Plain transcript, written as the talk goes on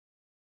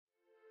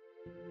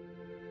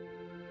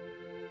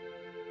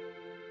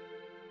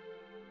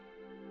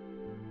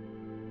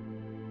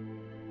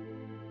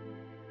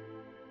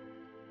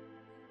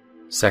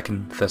2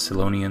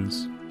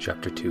 Thessalonians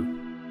chapter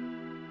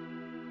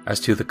 2.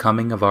 As to the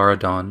coming of our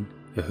Adon,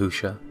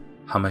 Yahushua,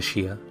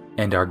 Hamashiach,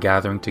 and our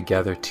gathering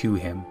together to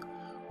him,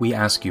 we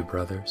ask you,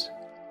 brothers,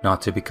 not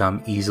to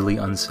become easily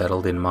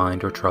unsettled in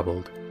mind or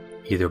troubled,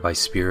 either by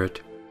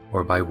spirit,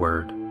 or by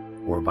word,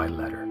 or by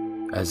letter,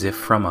 as if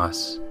from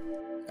us,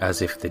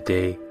 as if the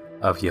day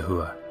of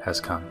Yahuwah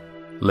has come.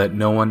 Let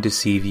no one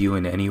deceive you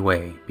in any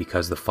way,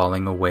 because the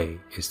falling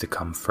away is to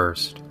come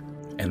first,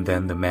 and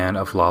then the man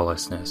of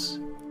lawlessness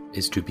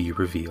is to be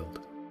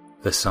revealed,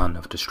 the son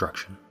of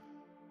destruction.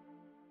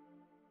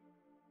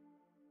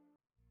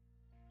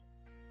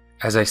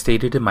 As I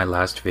stated in my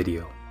last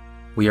video,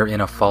 we are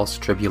in a false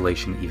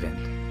tribulation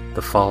event,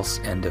 the false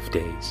end of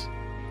days.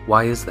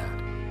 Why is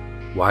that?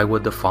 Why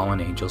would the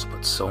fallen angels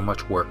put so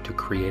much work to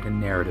create a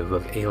narrative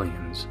of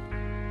aliens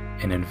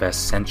and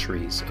invest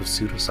centuries of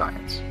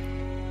pseudoscience?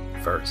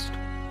 First,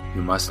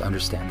 you must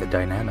understand the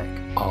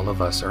dynamic all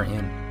of us are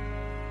in.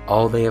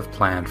 All they have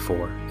planned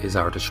for is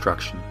our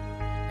destruction,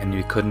 and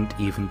we couldn't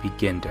even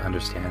begin to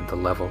understand the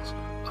levels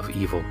of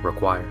evil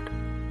required.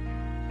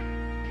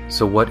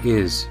 So what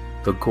is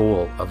the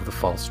goal of the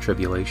false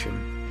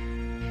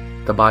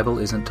tribulation? The Bible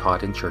isn't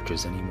taught in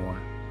churches anymore.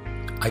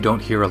 I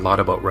don't hear a lot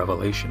about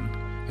Revelation,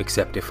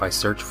 except if I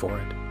search for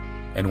it,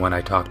 and when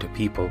I talk to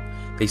people,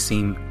 they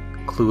seem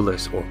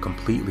clueless or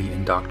completely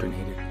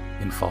indoctrinated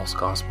in false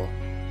gospel.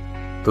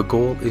 The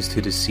goal is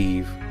to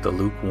deceive the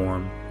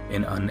lukewarm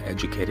and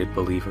uneducated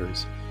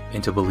believers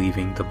into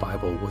believing the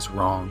Bible was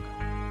wrong.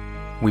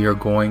 We are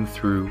going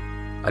through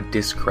a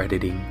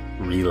discrediting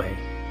relay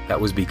that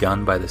was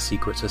begun by the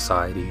secret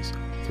societies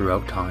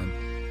throughout time,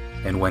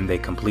 and when they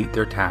complete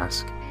their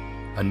task,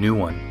 a new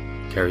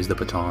one carries the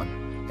baton,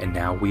 and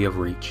now we have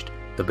reached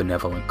the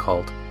benevolent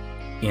cult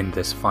in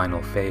this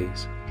final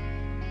phase.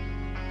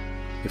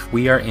 If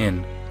we are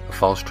in a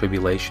false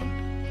tribulation,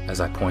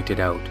 as I pointed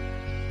out,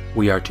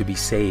 we are to be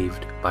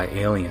saved by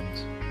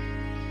aliens.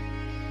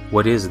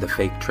 What is the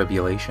fake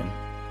tribulation?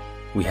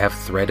 We have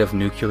threat of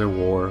nuclear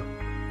war,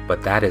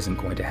 but that isn't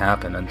going to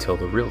happen until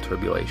the real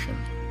tribulation.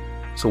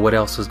 So what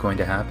else is going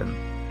to happen?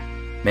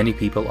 Many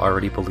people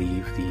already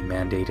believe the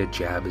mandated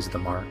jab is the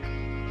mark.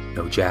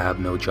 No jab,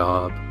 no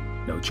job.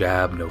 No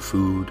jab, no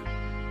food.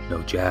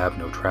 No jab,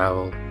 no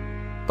travel.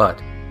 But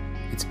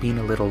it's been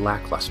a little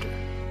lackluster.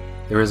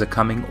 There is a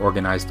coming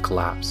organized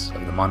collapse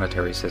of the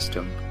monetary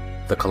system,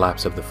 the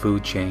collapse of the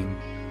food chain.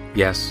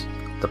 Yes,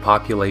 the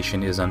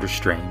population is under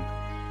strain,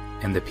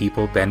 and the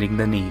people bending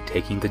the knee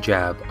taking the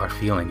jab are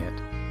feeling it.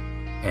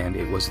 And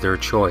it was their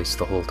choice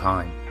the whole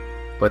time.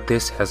 But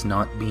this has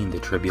not been the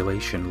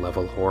tribulation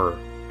level horror.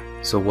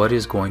 So what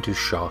is going to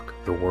shock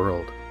the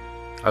world?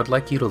 I would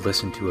like you to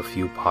listen to a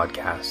few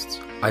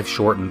podcasts. I've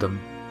shortened them,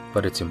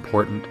 but it's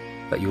important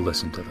that you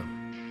listen to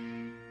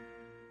them.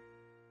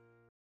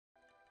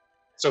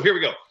 So here we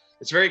go.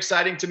 It's very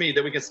exciting to me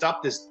that we can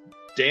stop this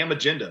damn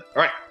agenda.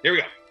 All right, here we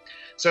go.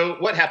 So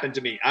what happened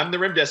to me? I'm the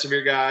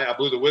remdesivir guy. I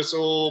blew the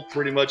whistle.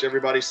 Pretty much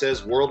everybody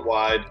says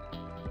worldwide.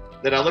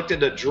 That I looked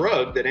at a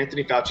drug that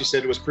Anthony Fauci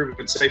said was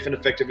proven safe and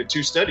effective in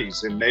 2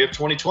 studies in May of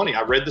 2020.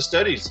 I read the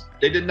studies.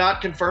 They did not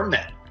confirm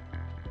that.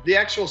 The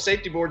actual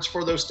safety boards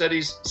for those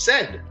studies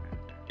said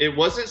it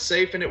wasn't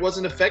safe and it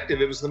wasn't effective.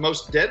 It was the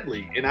most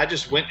deadly. And I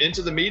just went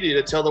into the media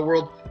to tell the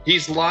world,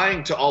 he's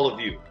lying to all of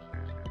you.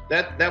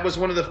 That was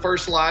one of the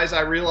first lies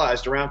I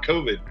realized around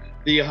COVID.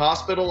 The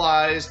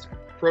hospitalized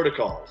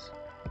protocols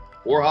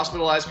or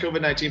hospitalized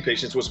COVID-19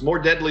 patients was more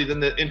deadly than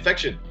the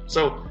infection.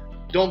 So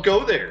don't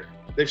go there.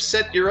 They're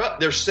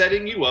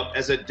setting you up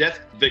as a death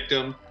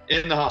victim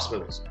in the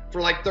hospitals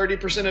for like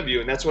 30% of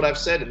you. And that's what I've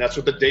said. And that's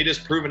what the data is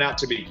proven out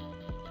to be.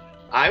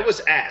 I was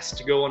asked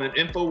to go on an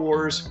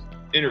InfoWars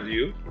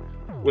interview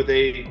with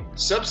a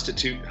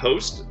substitute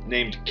host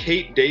named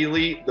Kate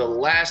Daly the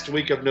last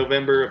week of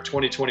November of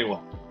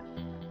 2021.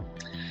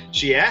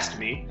 She asked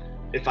me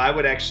if I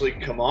would actually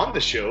come on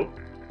the show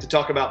to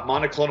talk about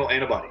monoclonal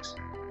antibodies.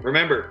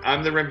 Remember,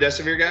 I'm the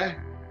remdesivir guy,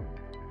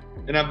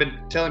 and I've been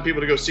telling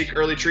people to go seek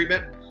early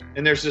treatment.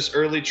 And there's this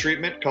early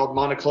treatment called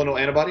monoclonal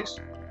antibodies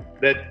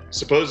that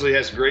supposedly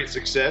has great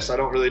success. I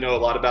don't really know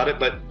a lot about it,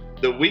 but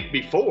the week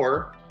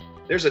before,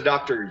 there's a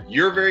doctor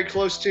you're very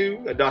close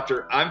to, a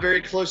doctor I'm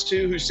very close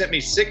to, who sent me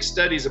 6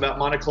 studies about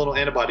monoclonal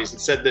antibodies and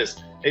said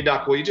this: hey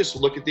doc, will you just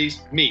look at these?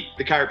 Me,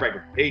 the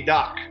chiropractor. Hey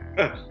doc,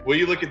 will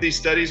you look at these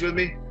studies with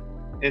me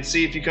and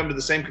see if you come to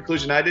the same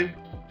conclusion I do?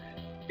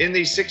 In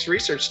these 6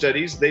 research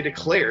studies, they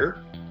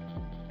declare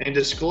and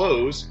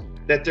disclose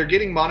that they're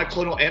getting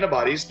monoclonal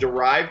antibodies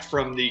derived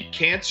from the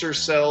cancer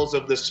cells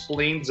of the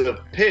spleens of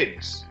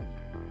pigs.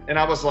 And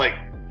I was like,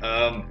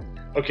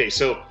 okay,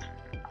 so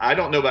I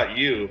don't know about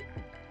you,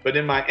 but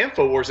in my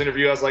InfoWars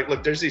interview, I was like,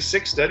 look, there's these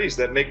 6 studies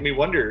that make me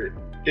wonder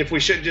if we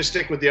shouldn't just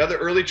stick with the other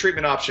early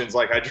treatment options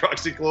like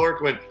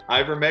hydroxychloroquine,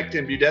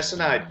 ivermectin,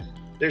 budesonide.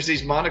 There's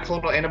these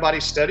monoclonal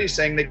antibody studies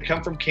saying they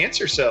come from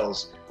cancer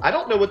cells. I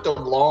don't know what the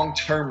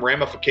long-term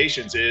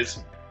ramifications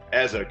is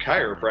as a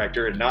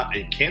chiropractor and not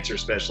a cancer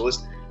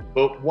specialist,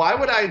 but why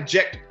would I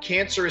inject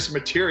cancerous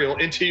material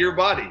into your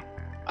body?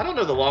 I don't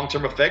know the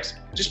long-term effects.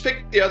 Just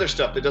pick the other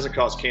stuff that doesn't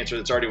cause cancer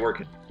that's already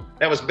working.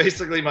 That was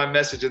basically my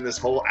message in this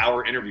whole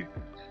hour interview.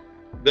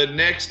 The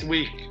next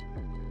week,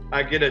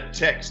 I get a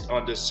text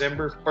on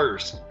December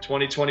 1st,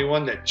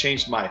 2021 that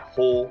changed my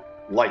whole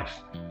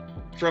life.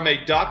 From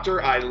a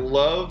doctor I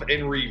love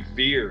and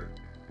revere.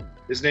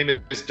 His name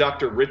is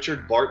Dr.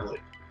 Richard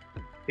Bartlett.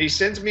 He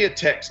sends me a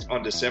text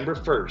on December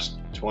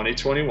 1st,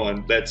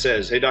 2021 that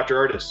says, "Hey, Dr.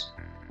 Artis,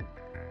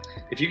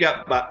 if you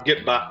got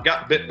bit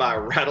by a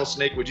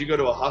rattlesnake, would you go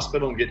to a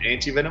hospital and get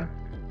antivenom?"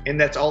 And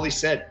that's all he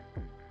said.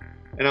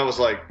 And I was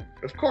like,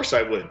 of course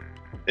I would.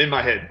 In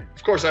my head,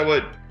 of course I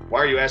would. Why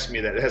are you asking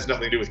me that? It has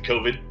nothing to do with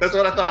COVID. That's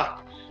what I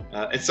thought.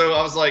 And so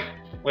I was like,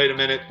 wait a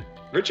minute.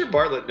 Richard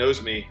Bartlett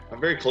knows me. I'm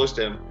very close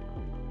to him.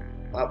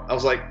 I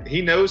was like,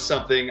 he knows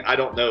something I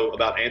don't know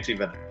about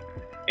antivenom.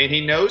 And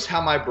he knows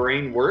how my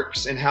brain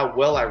works and how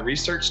well I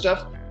research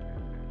stuff.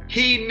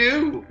 He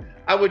knew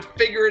I would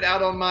figure it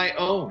out on my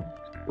own.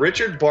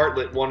 Richard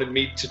Bartlett wanted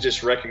me to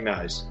just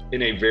recognize,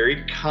 in a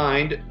very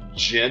kind,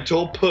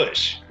 gentle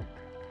push,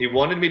 he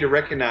wanted me to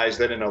recognize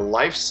that in a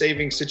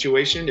life-saving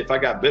situation, if I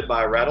got bit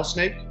by a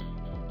rattlesnake,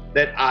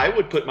 that I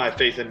would put my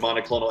faith in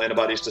monoclonal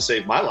antibodies to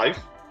save my life,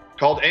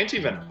 called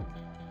antivenom.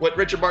 What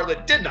Richard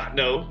Bartlett did not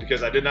know,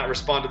 because I did not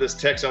respond to this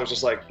text, I was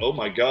just like, oh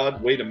my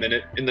God, wait a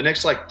minute. In the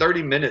next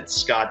 30 minutes,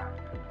 Scott,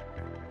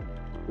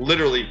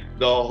 literally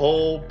the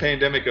whole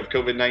pandemic of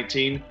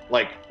COVID-19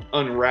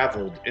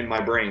 unraveled in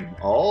my brain.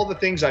 All the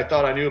things I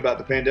thought I knew about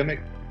the pandemic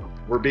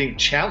were being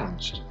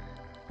challenged.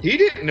 He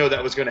didn't know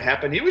that was going to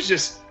happen. He was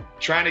just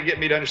trying to get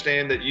me to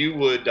understand that you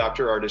would,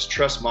 Dr. Artis,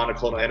 trust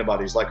monoclonal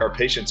antibodies like our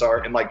patients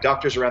are and like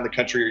doctors around the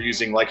country are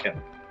using like him.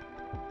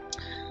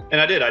 And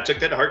I did. I took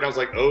that to heart and I was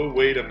like, oh,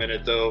 wait a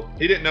minute though.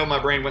 He didn't know my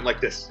brain went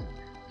like this.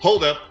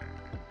 Hold up.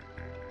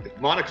 If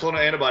monoclonal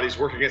antibodies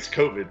work against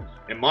COVID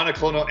and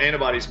monoclonal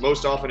antibodies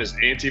most often is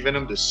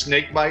antivenom to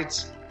snake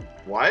bites,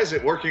 why is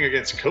it working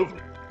against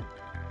COVID?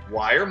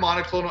 Why are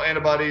monoclonal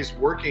antibodies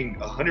working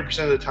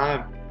 100% of the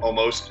time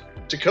almost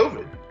to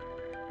COVID?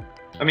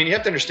 I mean, you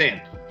have to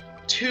understand,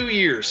 2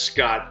 years,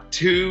 Scott,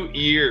 2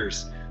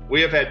 years.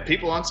 We have had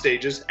people on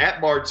stages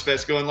at Bard's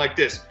Fest going like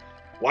this.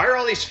 Why are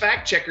all these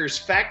fact checkers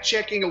fact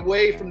checking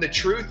away from the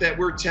truth that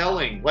we're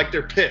telling? Like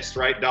they're pissed,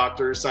 right?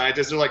 Doctors,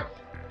 scientists, they're like,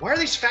 why are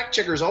these fact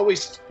checkers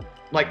always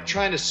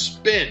trying to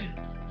spin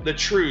the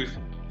truth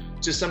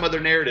to some other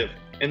narrative?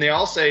 And they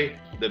all say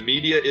the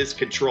media is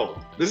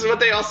controlled. This is what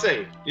they all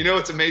say. You know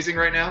what's amazing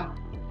right now?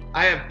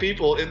 I have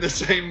people in the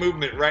same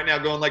movement right now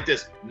going like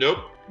this.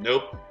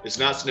 Nope, it's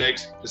not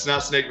snakes. It's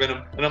not snake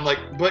venom. And I'm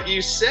like, but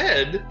you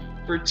said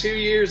for 2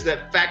 years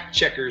that fact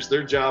checkers,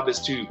 their job is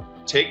to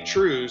take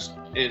truths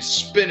and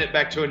spin it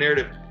back to a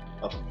narrative,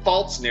 a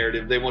false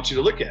narrative they want you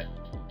to look at.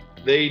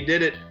 They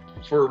did it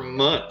for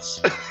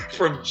months,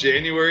 from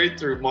January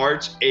through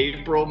March,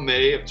 April,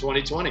 May of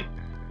 2020.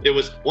 It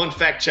was one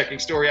fact-checking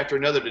story after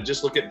another to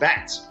just look at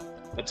bats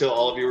until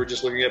all of you were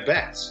just looking at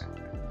bats.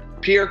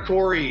 Pierre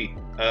Corey,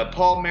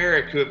 Paul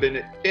Merrick, who have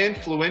been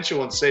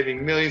influential in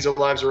saving millions of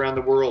lives around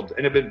the world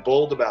and have been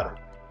bold about it,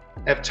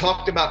 have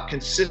talked about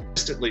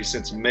consistently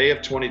since May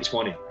of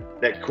 2020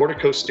 that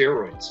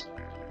corticosteroids,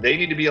 they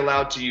need to be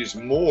allowed to use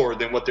more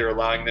than what they're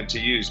allowing them to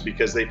use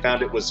because they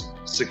found it was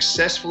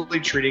successfully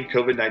treating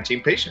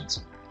COVID-19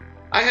 patients.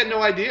 I had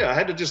no idea. I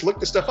had to just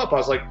look the stuff up. I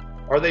was like,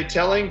 are they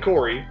telling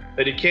Corey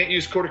that he can't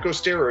use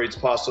corticosteroids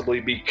possibly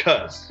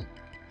because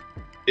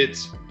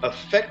it's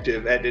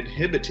effective at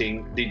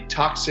inhibiting the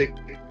toxic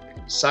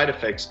side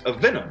effects of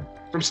venom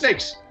from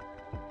snakes?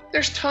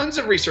 There's tons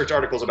of research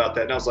articles about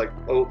that. And I was like,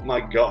 oh my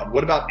God.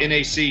 What about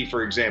NAC,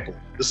 for example,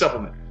 the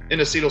supplement,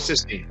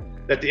 N-acetylcysteine,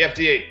 that the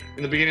FDA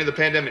in the beginning of the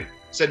pandemic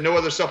said no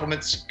other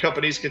supplements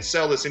companies can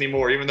sell this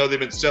anymore, even though they've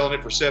been selling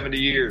it for 70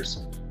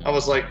 years. I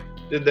was like,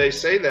 did they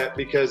say that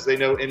because they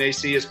know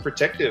NAC is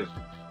protective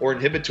or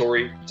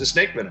inhibitory to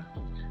snake venom?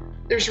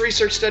 There's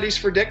research studies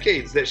for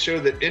decades that show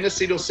that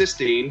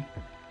N-acetylcysteine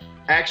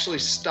actually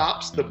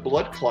stops the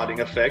blood clotting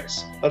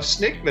effects of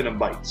snake venom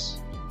bites.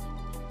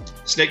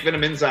 Snake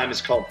venom enzyme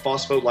is called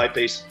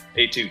phospholipase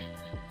A2,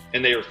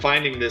 and they are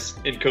finding this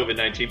in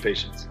COVID-19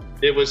 patients.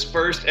 It was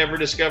first ever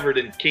discovered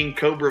in king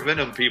cobra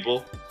venom,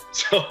 people.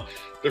 So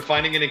they're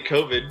finding it in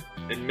COVID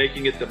and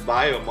making it the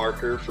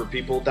biomarker for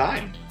people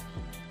dying.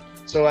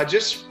 So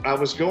I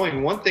was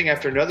going one thing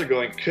after another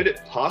going, could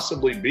it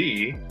possibly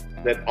be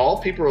that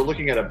all people are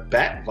looking at a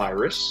bat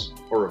virus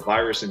or a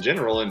virus in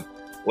general? And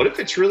what if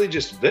it's really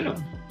just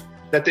venom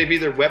that they've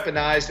either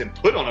weaponized and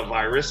put on a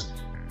virus?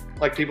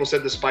 Like people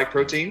said, the spike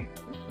protein,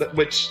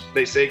 which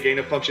they say gain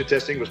of function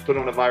testing was put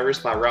on a virus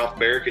by Ralph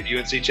Barrick at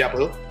UNC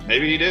Chapel Hill.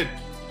 Maybe he did.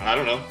 I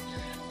don't know.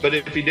 But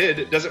if he did,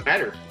 it doesn't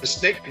matter. The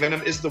snake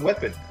venom is the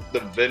weapon.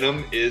 The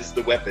venom is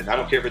the weapon. I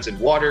don't care if it's in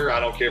water.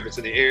 I don't care if it's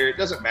in the air. It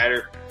doesn't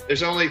matter.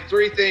 There's only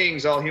 3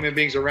 things all human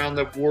beings around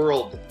the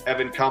world have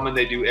in common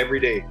they do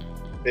every day.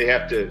 They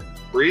have to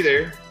breathe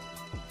air,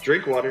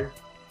 drink water,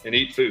 and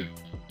eat food.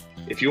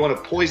 If you want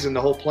to poison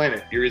the whole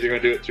planet, you're either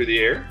going to do it through the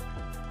air,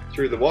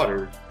 through the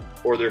water,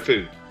 or their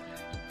food.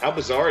 How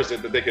bizarre is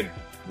it that they could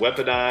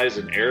weaponized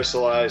and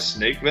aerosolized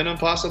snake venom,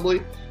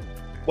 possibly?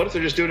 What if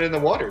they're just doing it in the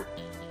water?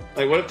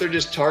 Like, what if they're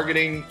just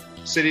targeting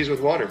cities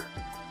with water?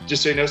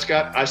 Just so you know,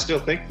 Scott, I still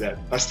think that.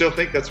 I still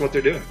think that's what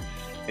they're doing.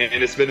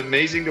 And it's been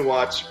amazing to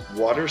watch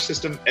water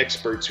system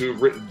experts who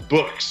have written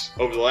books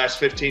over the last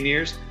 15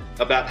 years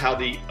about how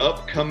the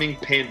upcoming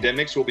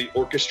pandemics will be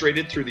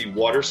orchestrated through the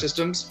water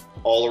systems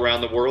all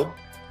around the world.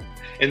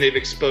 And they've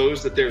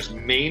exposed that there's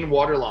main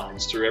water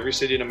lines through every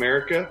city in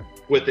America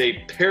with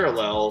a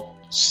parallel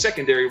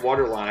secondary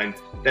water line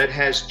that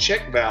has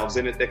check valves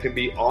in it that can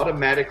be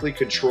automatically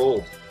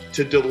controlled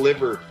to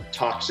deliver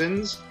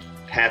toxins,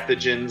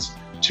 pathogens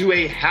to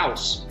a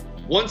house,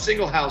 one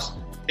single house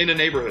in a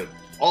neighborhood.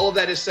 All of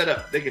that is set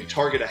up. They can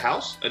target a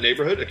house, a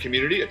neighborhood, a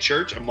community, a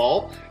church, a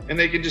mall, and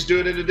they can just do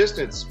it at a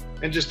distance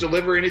and just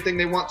deliver anything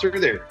they want through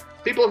there.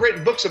 People have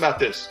written books about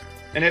this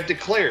and have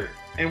declared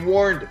and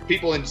warned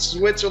people in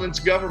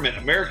Switzerland's government,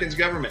 Americans'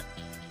 government,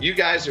 you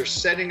guys are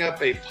setting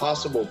up a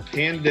possible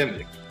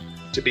pandemic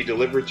to be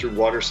delivered through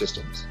water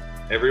systems.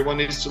 Everyone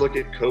needs to look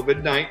at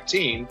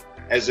COVID-19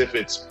 as if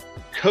it's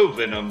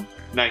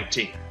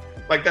COVID-19.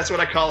 Like, that's what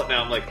I call it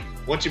now. I'm like,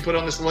 once you put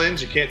on this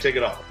lens, you can't take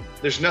it off.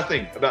 There's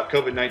nothing about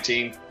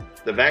COVID-19,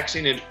 the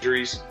vaccine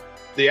injuries,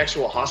 the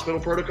actual hospital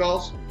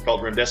protocols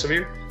called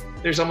remdesivir.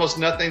 There's almost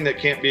nothing that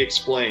can't be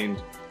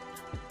explained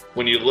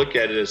when you look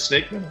at it as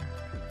snake venom.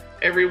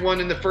 Everyone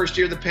in the first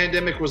year of the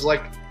pandemic was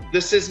like,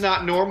 this is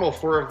not normal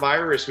for a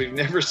virus. We've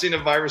never seen a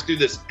virus do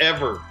this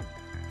ever.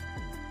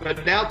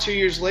 But now 2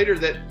 years later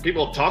that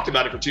people have talked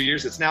about it for 2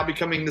 years, it's now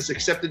becoming this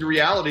accepted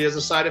reality as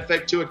a side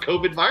effect to a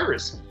COVID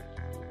virus.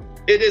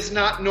 It is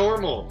not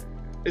normal.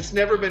 It's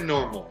never been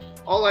normal.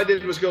 All I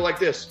did was go like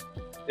this.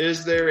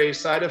 Is there a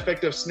side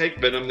effect of snake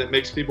venom that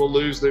makes people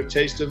lose their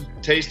taste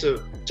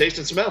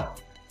and smell?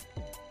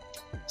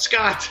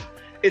 Scott,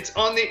 it's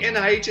on the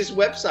NIH's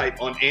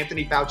website, on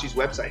Anthony Fauci's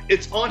website.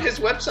 It's on his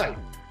website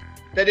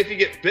that if you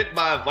get bit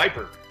by a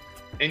viper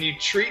and you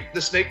treat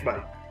the snake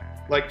bite,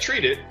 like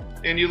treat it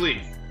and you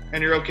leave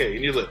and you're okay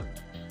and you live.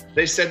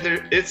 They said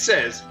it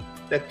says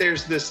that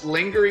there's this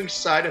lingering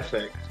side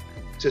effect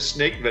to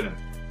snake venom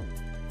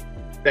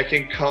that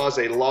can cause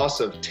a loss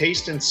of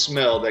taste and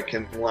smell that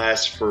can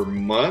last for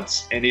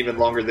months and even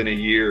longer than a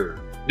year.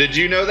 Did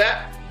you know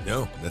that?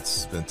 No,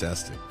 that's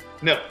fantastic.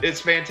 No, it's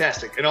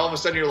fantastic. And all of a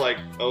sudden you're like,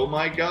 oh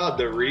my God,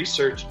 the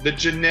research, the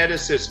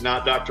geneticist,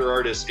 not Dr.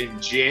 Artis,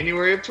 in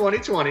January of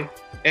 2020,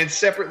 and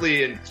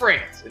separately in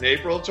France in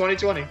April of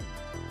 2020,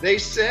 they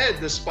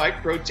said the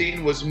spike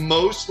protein was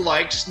most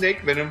like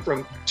snake venom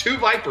from two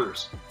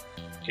vipers,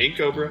 king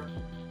cobra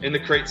and the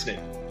crate snake,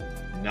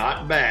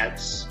 not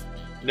bats.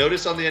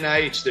 Notice on the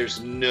NIH,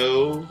 there's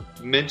no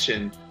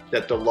mention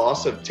that the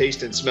loss of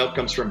taste and smell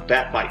comes from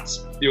bat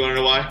bites. You want to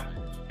know why?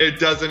 It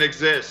doesn't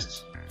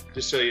exist,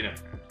 just so you know.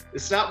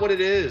 It's not what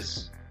it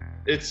is.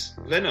 It's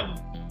venom.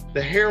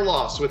 The hair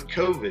loss with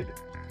COVID.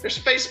 There's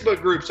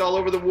Facebook groups all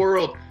over the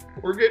world.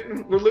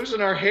 We're losing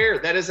our hair.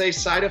 That is a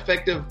side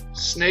effect of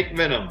snake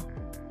venom.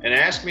 And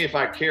ask me if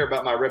I care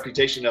about my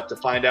reputation enough to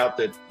find out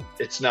that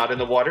it's not in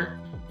the water.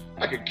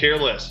 I could care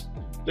less.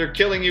 They're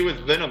killing you with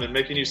venom and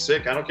making you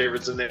sick. I don't care if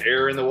it's in the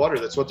air or in the water.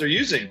 That's what they're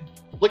using.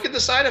 Look at the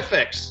side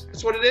effects.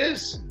 That's what it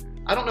is.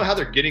 I don't know how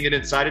they're getting it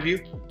inside of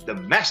you. The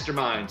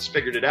masterminds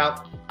figured it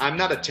out. I'm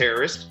not a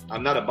terrorist.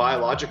 I'm not a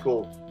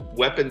biological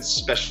weapons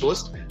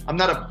specialist. I'm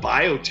not a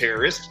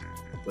bioterrorist.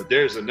 But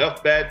there's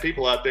enough bad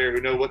people out there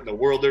who know what in the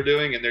world they're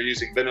doing, and they're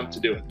using venom to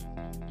do it.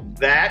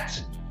 That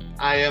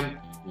I am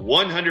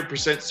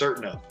 100%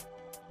 certain of.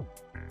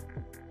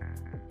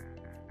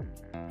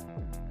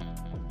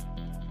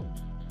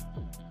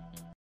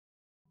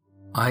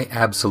 I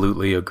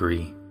absolutely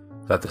agree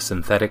that the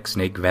synthetic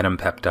snake venom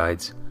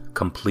peptides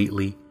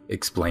completely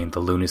explain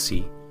the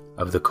lunacy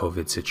of the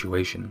COVID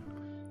situation.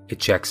 It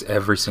checks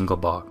every single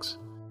box.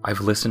 I've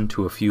listened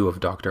to a few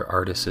of Dr.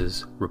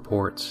 Artis's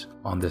reports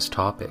on this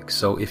topic,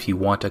 so if you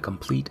want a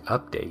complete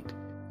update,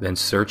 then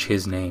search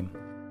his name.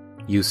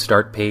 Use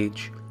Start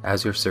Page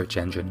as your search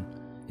engine.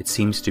 It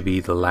seems to be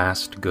the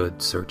last good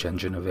search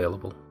engine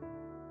available.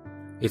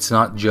 It's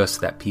not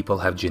just that people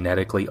have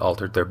genetically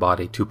altered their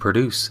body to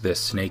produce this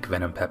snake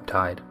venom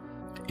peptide.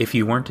 If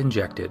you weren't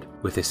injected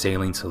with a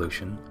saline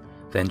solution,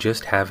 then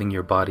just having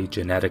your body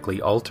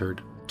genetically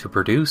altered to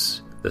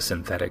produce the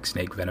synthetic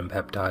snake venom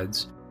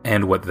peptides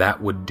and what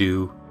that would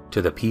do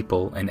to the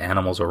people and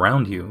animals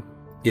around you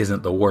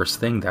isn't the worst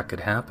thing that could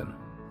happen.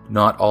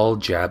 Not all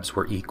jabs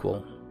were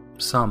equal.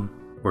 Some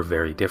were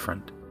very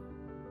different.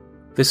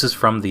 This is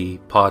from the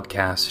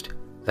podcast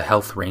The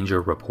Health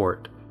Ranger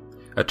Report.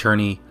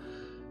 Attorney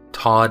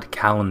Todd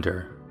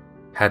Callender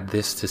had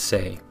this to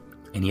say,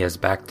 and he has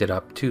backed it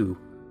up too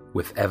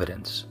with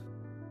evidence.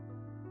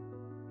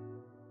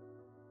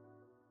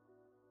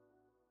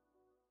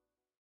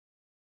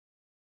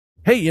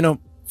 Hey,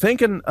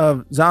 thinking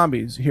of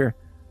zombies here,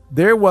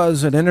 there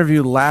was an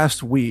interview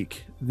last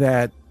week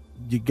that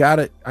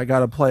I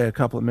gotta play a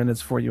couple of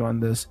minutes for you on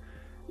this.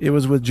 It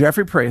was with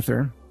Jeffrey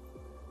Prather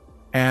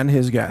and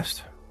his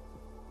guest.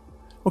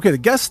 Okay, the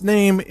guest's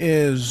name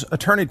is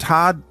Attorney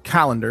Todd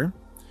Callender,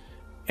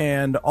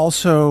 and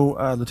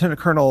also Lieutenant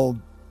Colonel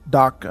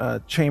Doc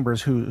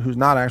Chambers, who's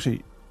not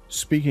actually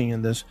speaking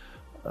in this,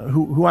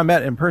 who I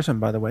met in person,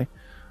 by the way.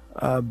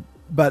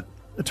 But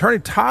Attorney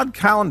Todd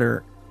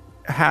Callender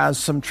has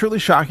some truly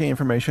shocking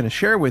information to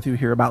share with you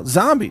here about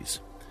zombies,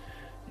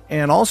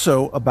 and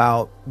also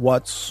about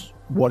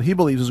what he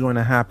believes is going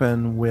to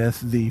happen with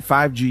the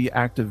 5G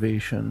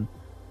activation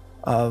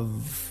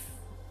of,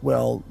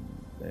 well,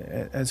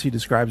 as he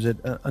describes it,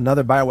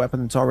 another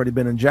bioweapon that's already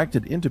been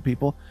injected into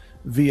people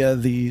via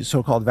the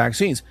so-called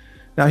vaccines.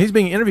 Now, he's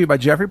being interviewed by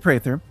Jeffrey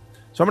Prather,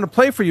 so I'm going to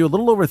play for you a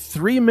little over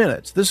 3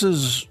 minutes. This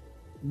is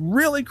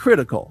really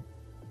critical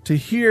to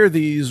hear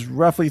these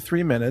roughly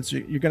 3 minutes.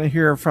 You're going to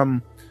hear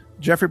from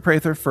Jeffrey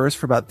Prather first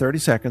for about 30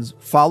 seconds,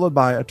 followed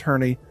by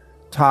Attorney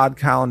Todd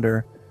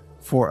Callender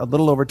for a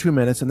little over 2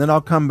 minutes, and then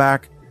I'll come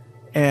back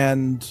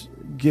and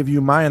give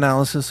you my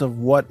analysis of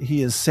what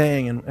he is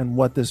saying and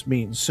what this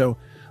means. So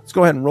let's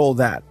go ahead and roll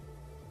that.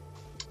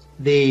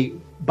 The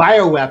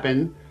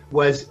bioweapon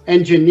was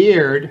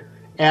engineered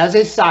as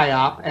a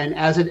PSYOP and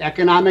as an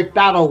economic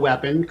battle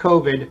weapon,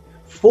 COVID,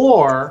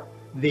 for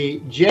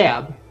the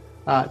jab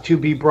to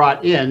be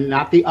brought in,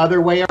 not the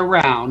other way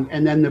around.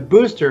 And then the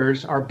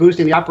boosters are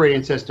boosting the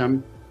operating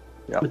system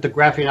with the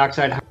graphene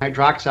oxide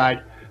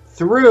hydroxide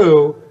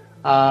through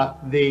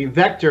the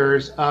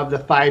vectors of the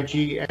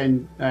 5G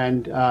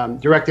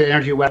and directed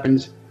energy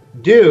weapons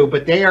do.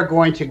 But they are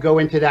going to go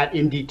into that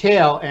in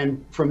detail.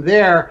 And from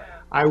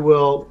there, I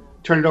will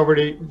turn it over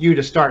to you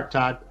to start,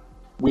 Todd.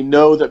 We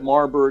know that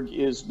Marburg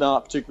is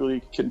not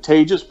particularly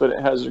contagious, but it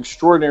has an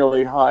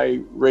extraordinarily high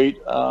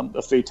rate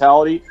of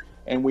fatality.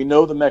 And we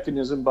know the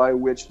mechanism by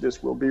which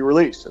this will be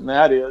released. And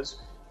that is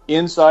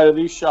inside of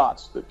these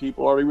shots that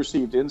people already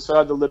received,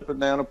 inside the lipid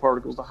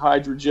nanoparticles, the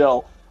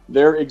hydrogel,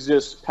 there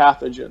exists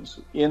pathogens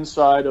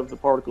inside of the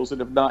particles that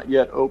have not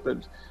yet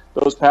opened.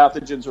 Those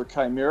pathogens are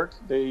chimeric.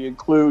 They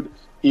include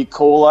E.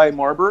 coli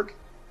Marburg,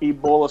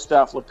 Ebola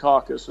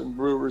staphylococcus, and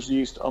brewer's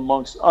yeast,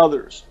 amongst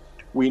others.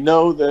 We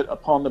know that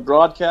upon the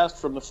broadcast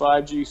from the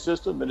 5G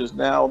system that is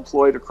now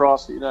employed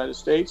across the United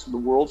States, and the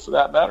world for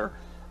that matter,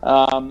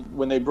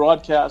 when they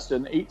broadcast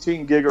an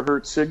 18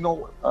 gigahertz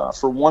signal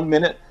for 1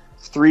 minute,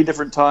 3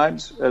 different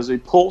times as a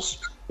pulse,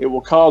 it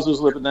will cause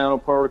those lipid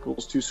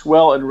nanoparticles to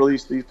swell and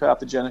release these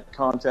pathogenic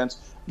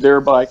contents,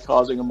 thereby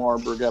causing a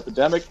Marburg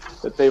epidemic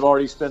that they've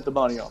already spent the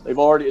money on.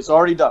 It's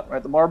already done,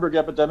 right? The Marburg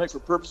epidemic, for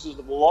purposes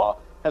of the law,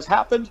 has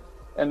happened,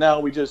 and now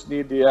we just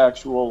need the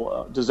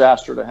actual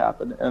disaster to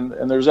happen.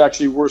 And there's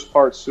actually worse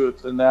parts to it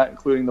than that,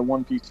 including the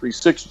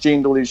 1p36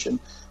 gene deletion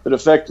that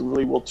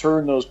effectively will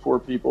turn those poor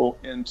people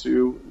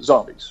into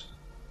zombies.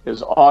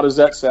 As odd as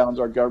that sounds,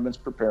 our government's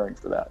preparing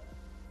for that.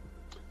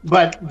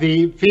 But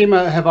the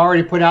FEMA have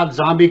already put out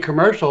zombie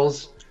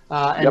commercials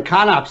and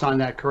CONOPS on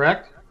that,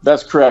 correct?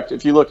 That's correct.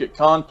 If you look at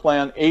Con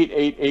Plan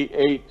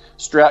 8888,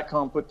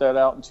 Stratcom put that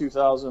out in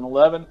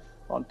 2011.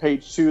 On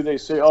page 2, they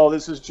say, "Oh,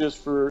 this is just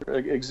for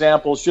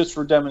examples, just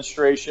for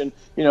demonstration.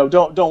 You know,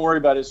 don't worry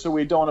about it, so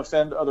we don't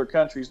offend other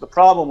countries." The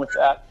problem with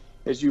that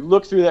is, you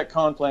look through that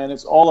Con Plan,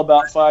 it's all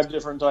about 5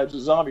 different types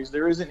of zombies.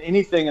 There isn't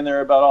anything in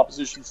there about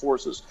opposition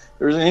forces.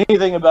 There isn't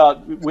anything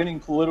about winning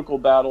political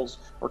battles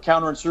or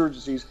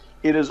counterinsurgencies.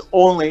 It is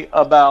only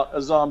about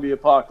a zombie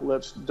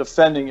apocalypse,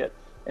 defending it.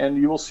 And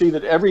you will see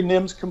that every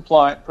NIMS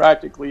compliant,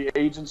 practically,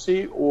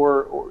 agency,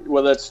 or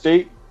whether that's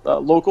state,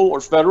 local,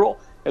 or federal,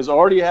 has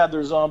already had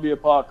their zombie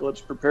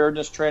apocalypse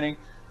preparedness training.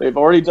 They've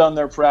already done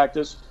their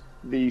practice.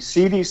 The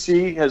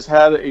CDC has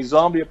had a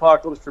zombie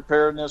apocalypse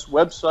preparedness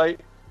website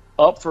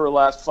up for the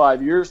last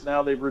 5 years.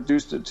 Now they've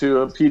reduced it to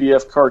a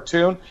PDF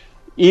cartoon.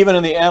 Even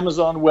in the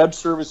Amazon Web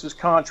Services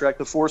contract,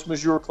 the force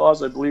majeure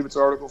clause, I believe it's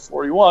Article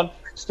 41,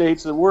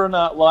 states that we're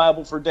not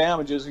liable for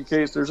damages in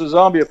case there's a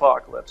zombie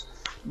apocalypse.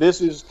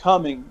 This is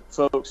coming,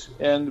 folks,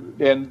 and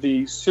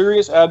the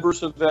serious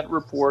adverse event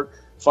report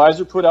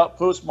Pfizer put out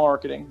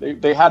post-marketing,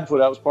 they had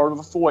put out as part of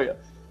a FOIA.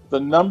 The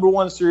number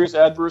one serious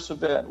adverse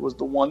event was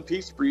the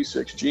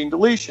 1p36 gene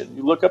deletion.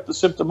 You look up the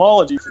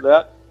symptomology for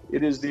that,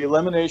 it is the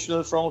elimination of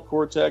the frontal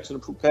cortex and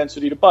a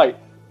propensity to bite.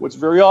 What's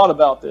very odd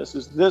about this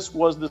is this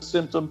was the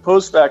symptom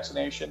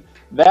post-vaccination.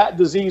 That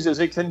disease is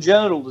a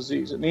congenital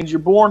disease. It means you're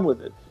born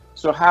with it.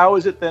 So how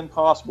is it then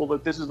possible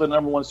that this is the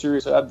number one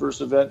serious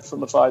adverse event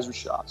from the Pfizer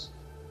shots?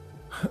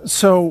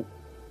 So,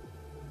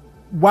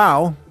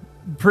 wow,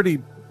 pretty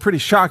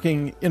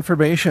shocking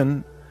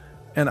information.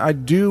 And I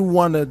do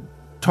want to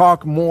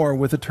talk more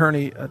with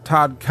Attorney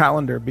Todd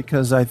Callender,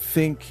 because I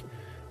think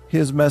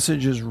his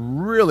message is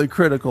really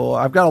critical.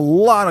 I've got a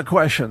lot of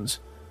questions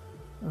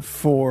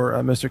for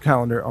Mr.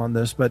 Callender on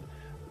this, but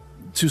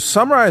to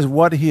summarize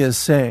what he is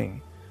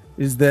saying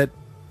is that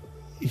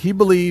he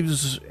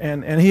believes,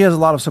 and he has a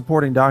lot of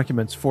supporting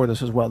documents for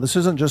this as well. This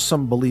isn't just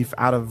some belief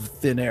out of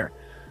thin air.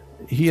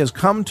 He has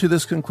come to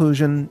this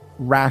conclusion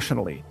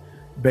rationally,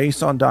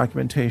 based on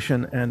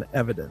documentation and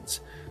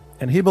evidence.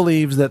 And he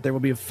believes that there will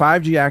be a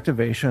 5G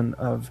activation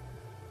of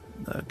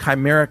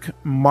chimeric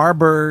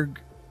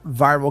Marburg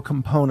viral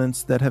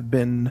components that have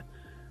been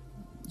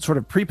sort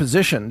of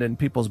prepositioned in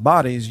people's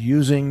bodies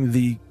using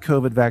the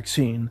COVID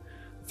vaccine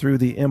through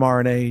the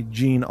mRNA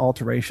gene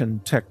alteration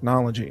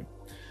technology.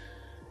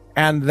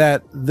 And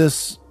that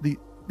these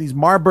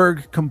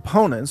Marburg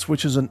components,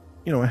 which is a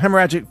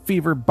hemorrhagic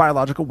fever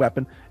biological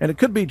weapon, and it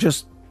could be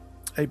just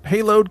a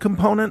payload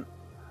component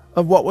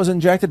of what was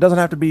injected. It doesn't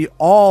have to be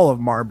all of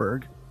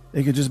Marburg.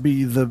 It could just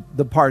be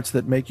the parts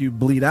that make you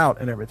bleed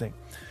out and everything.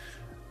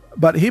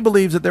 But he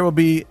believes that there will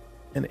be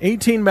an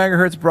 18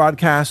 megahertz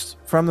broadcast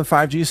from the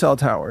 5G cell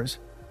towers.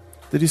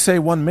 Did he say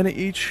 1 minute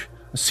each?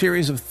 A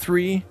series of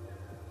 3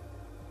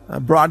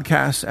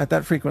 broadcasts at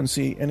that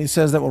frequency. And he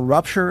says that will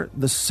rupture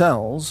the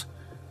cells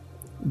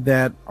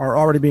that are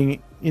already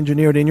being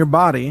engineered in your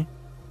body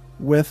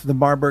with the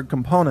Marburg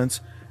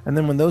components. And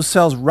then when those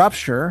cells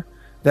rupture,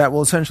 that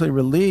will essentially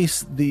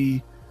release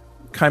the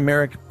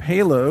chimeric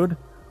payload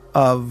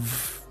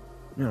of,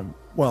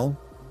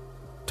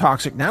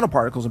 toxic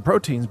nanoparticles and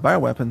proteins,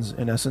 bioweapons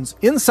in essence,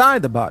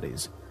 inside the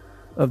bodies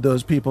of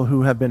those people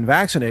who have been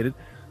vaccinated.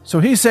 So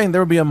he's saying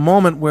there will be a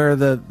moment where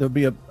there'll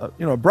be a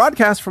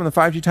broadcast from the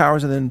 5G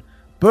towers, and then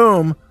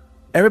boom,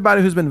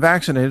 everybody who's been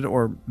vaccinated,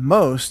 or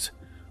most,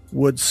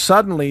 would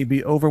suddenly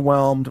be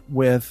overwhelmed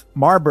with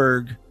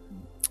Marburg,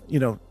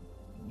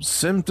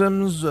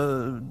 symptoms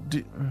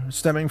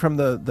stemming from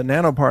the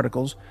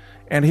nanoparticles.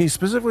 And he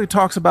specifically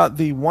talks about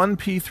the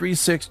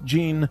 1p36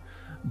 gene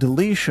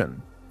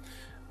deletion.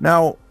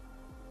 Now,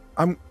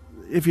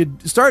 if you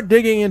start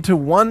digging into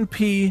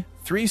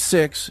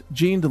 1p36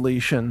 gene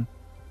deletion,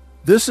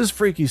 this is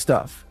freaky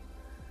stuff.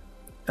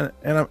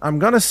 And I'm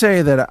going to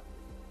say that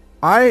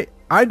I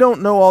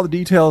don't know all the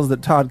details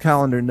that Todd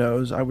Callender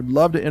knows. I would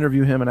love to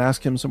interview him and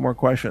ask him some more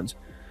questions.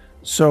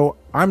 So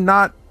I'm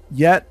not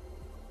yet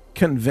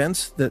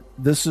convinced that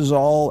this is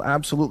all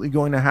absolutely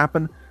going to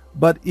happen,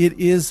 but it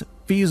is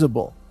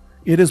feasible.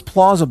 It is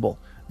plausible.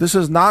 This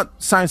is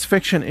not science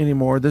fiction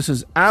anymore. This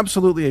is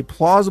absolutely a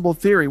plausible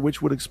theory,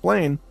 which would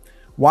explain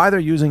why they're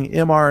using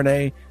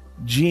mRNA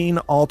gene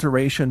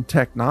alteration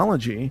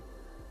technology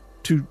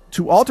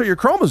to alter your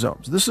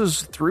chromosomes. This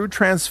is through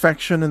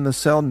transfection in the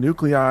cell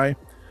nuclei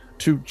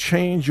to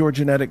change your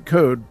genetic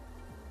code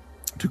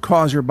to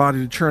cause your body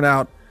to churn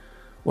out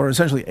what are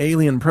essentially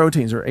alien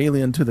proteins, or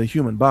alien to the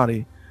human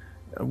body,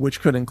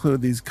 which could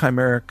include these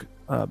chimeric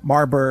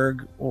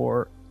Marburg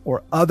or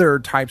other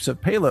types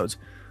of payloads.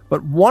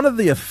 But one of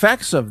the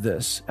effects of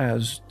this,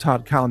 as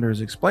Todd Callender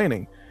is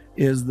explaining,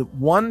 is the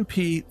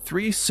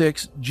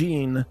 1p36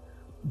 gene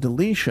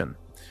deletion.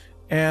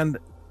 And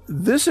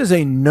this is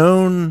a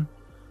known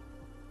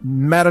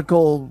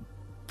medical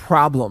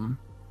problem.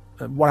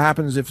 What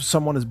happens if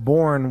someone is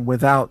born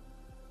without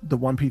the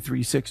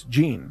 1p36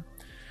 gene?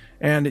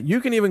 And you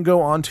can even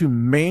go onto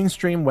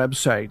mainstream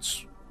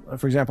websites.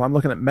 For example, I'm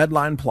looking at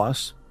Medline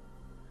Plus.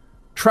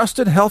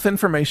 Trusted health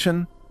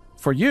information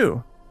for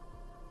you.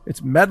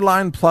 It's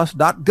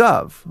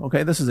medlineplus.gov.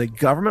 Okay, this is a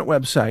government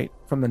website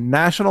from the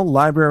National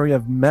Library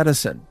of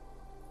Medicine.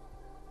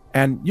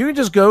 And you can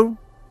just go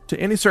to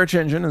any search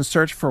engine and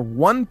search for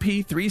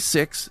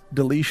 1p36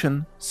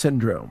 deletion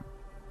syndrome.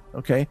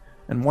 Okay,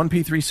 and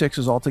 1p36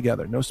 is all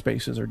together, no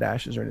spaces or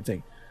dashes or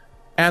anything.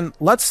 And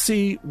let's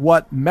see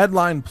what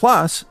Medline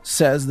Plus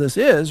says this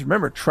is.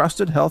 Remember,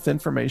 trusted health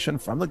information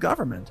from the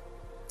government.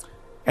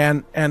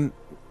 And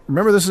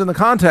remember, this is in the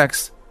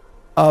context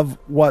of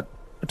what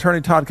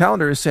Attorney Todd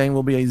Callender is saying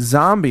will be a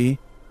zombie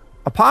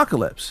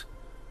apocalypse.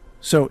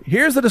 So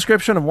here's the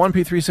description of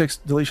 1p36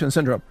 deletion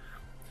syndrome.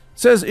 It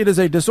says it is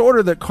a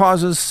disorder that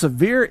causes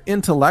severe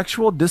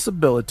intellectual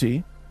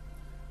disability.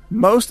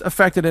 Most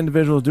affected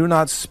individuals do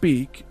not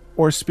speak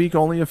or speak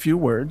only a few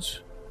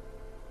words.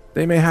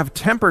 They may have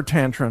temper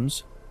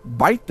tantrums,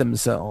 bite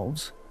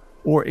themselves,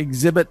 or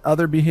exhibit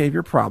other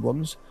behavior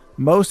problems.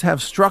 Most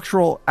have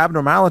structural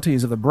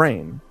abnormalities of the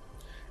brain,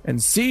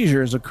 and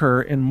seizures occur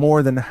in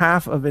more than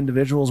half of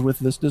individuals with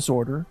this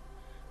disorder.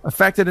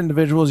 Affected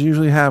individuals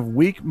usually have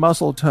weak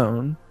muscle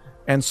tone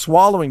and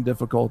swallowing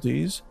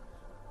difficulties.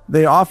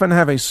 They often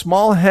have a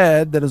small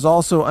head that is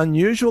also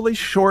unusually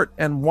short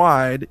and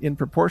wide in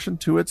proportion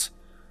to its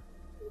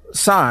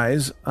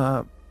size.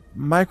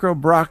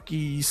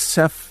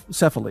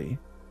 Microbrachycephaly.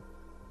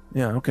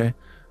 Yeah, okay.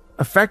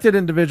 Affected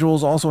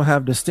individuals also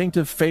have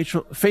distinctive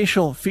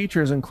facial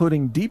features,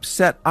 including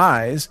deep-set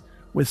eyes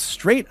with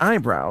straight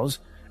eyebrows,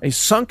 a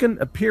sunken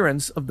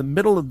appearance of the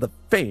middle of the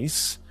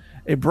face,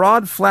 a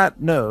broad, flat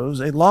nose,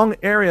 a long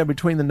area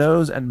between the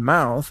nose and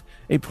mouth,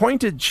 a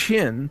pointed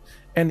chin,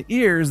 and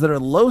ears that are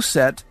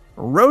low-set,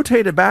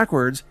 rotated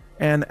backwards,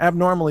 and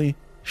abnormally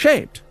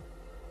shaped.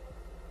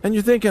 And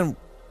you're thinking,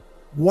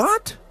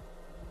 what?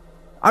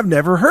 I've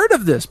never heard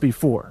of this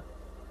before.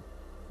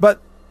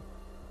 But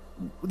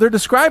they're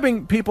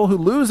describing people who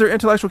lose their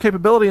intellectual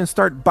capability and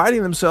start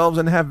biting themselves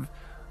and have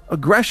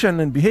aggression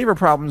and behavior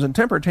problems and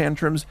temper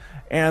tantrums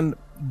and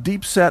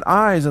deep-set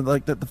eyes, and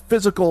like that the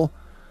physical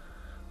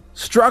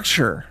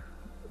structure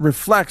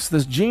reflects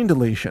this gene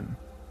deletion.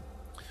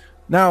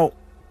 Now,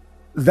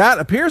 that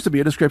appears to be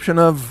a description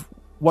of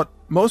what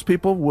most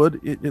people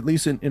would, at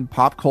least in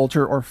pop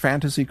culture or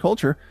fantasy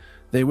culture,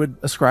 they would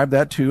ascribe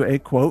that to a,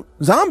 quote,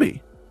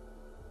 zombie.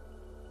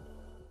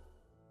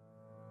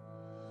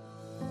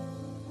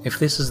 If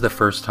this is the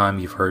first time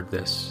you've heard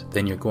this,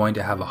 then you're going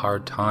to have a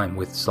hard time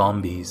with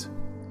zombies.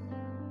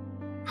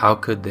 How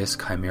could this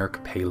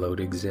chimeric payload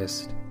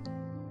exist?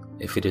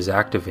 If it is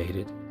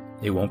activated,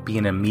 it won't be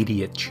an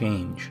immediate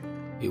change.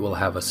 It will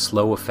have a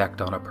slow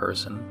effect on a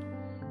person,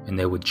 and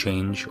they would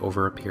change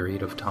over a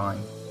period of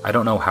time. I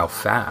don't know how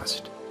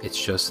fast,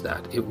 it's just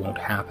that it won't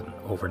happen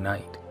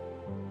overnight.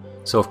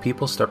 So if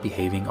people start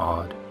behaving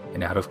odd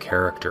and out of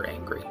character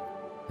angry,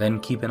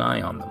 then keep an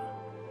eye on them.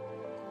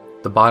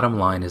 The bottom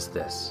line is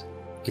this: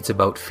 it's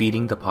about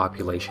feeding the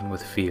population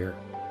with fear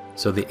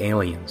so the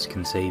aliens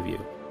can save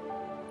you.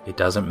 It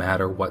doesn't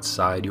matter what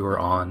side you are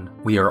on,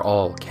 we are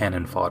all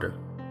cannon fodder.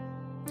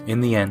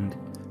 In the end,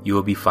 you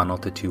will be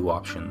funneled to two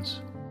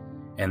options,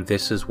 and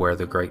this is where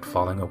the great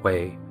falling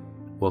away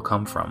will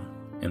come from,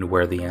 and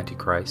where the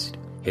Antichrist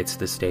hits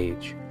the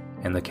stage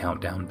and the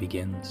countdown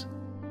begins.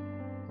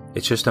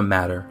 It's just a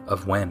matter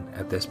of when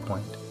at this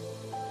point.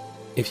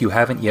 If you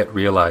haven't yet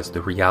realized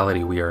the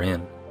reality we are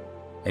in,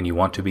 and you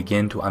want to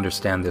begin to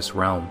understand this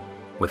realm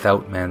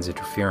without man's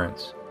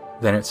interference,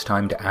 then it's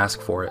time to ask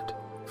for it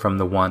from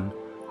the one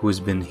who has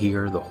been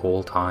here the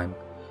whole time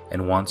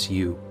and wants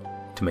you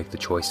to make the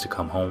choice to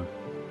come home.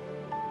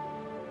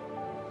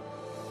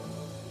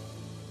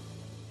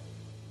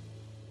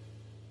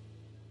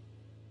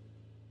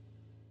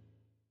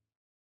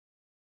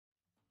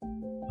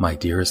 My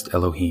dearest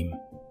Elohim,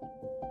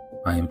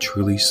 I am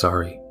truly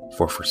sorry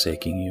for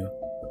forsaking you.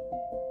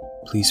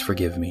 Please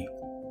forgive me.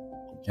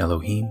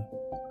 Elohim,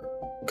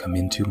 come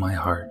into my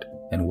heart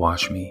and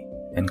wash me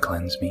and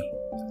cleanse me.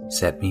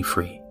 Set me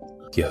free.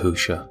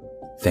 Yahusha,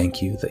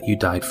 thank you that you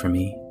died for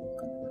me.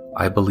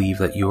 I believe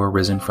that you are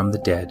risen from the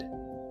dead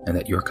and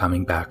that you're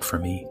coming back for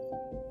me.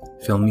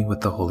 Fill me with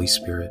the Holy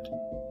Spirit.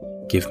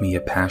 Give me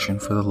a passion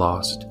for the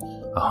lost,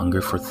 a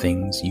hunger for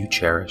things you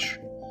cherish,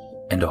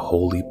 and a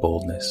holy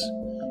boldness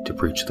to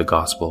preach the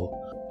gospel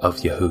of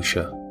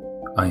Yahusha.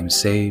 I am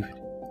saved,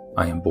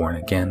 I am born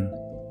again,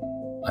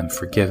 I'm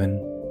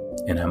forgiven,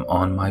 and I'm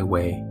on my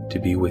way to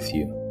be with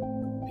you,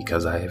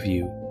 because I have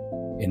you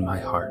in my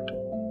heart.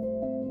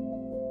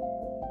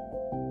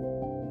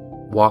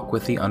 Walk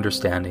with the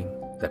understanding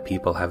that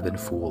people have been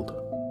fooled.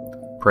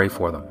 Pray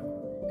for them,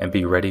 and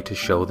be ready to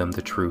show them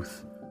the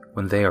truth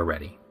when they are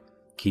ready.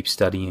 Keep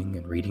studying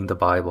and reading the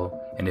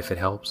Bible, and if it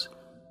helps,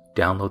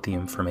 download the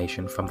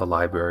information from the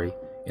library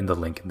in the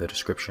link in the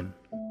description,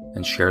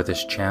 and share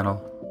this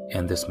channel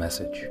and this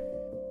message.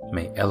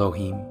 May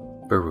Elohim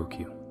Baruch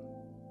you.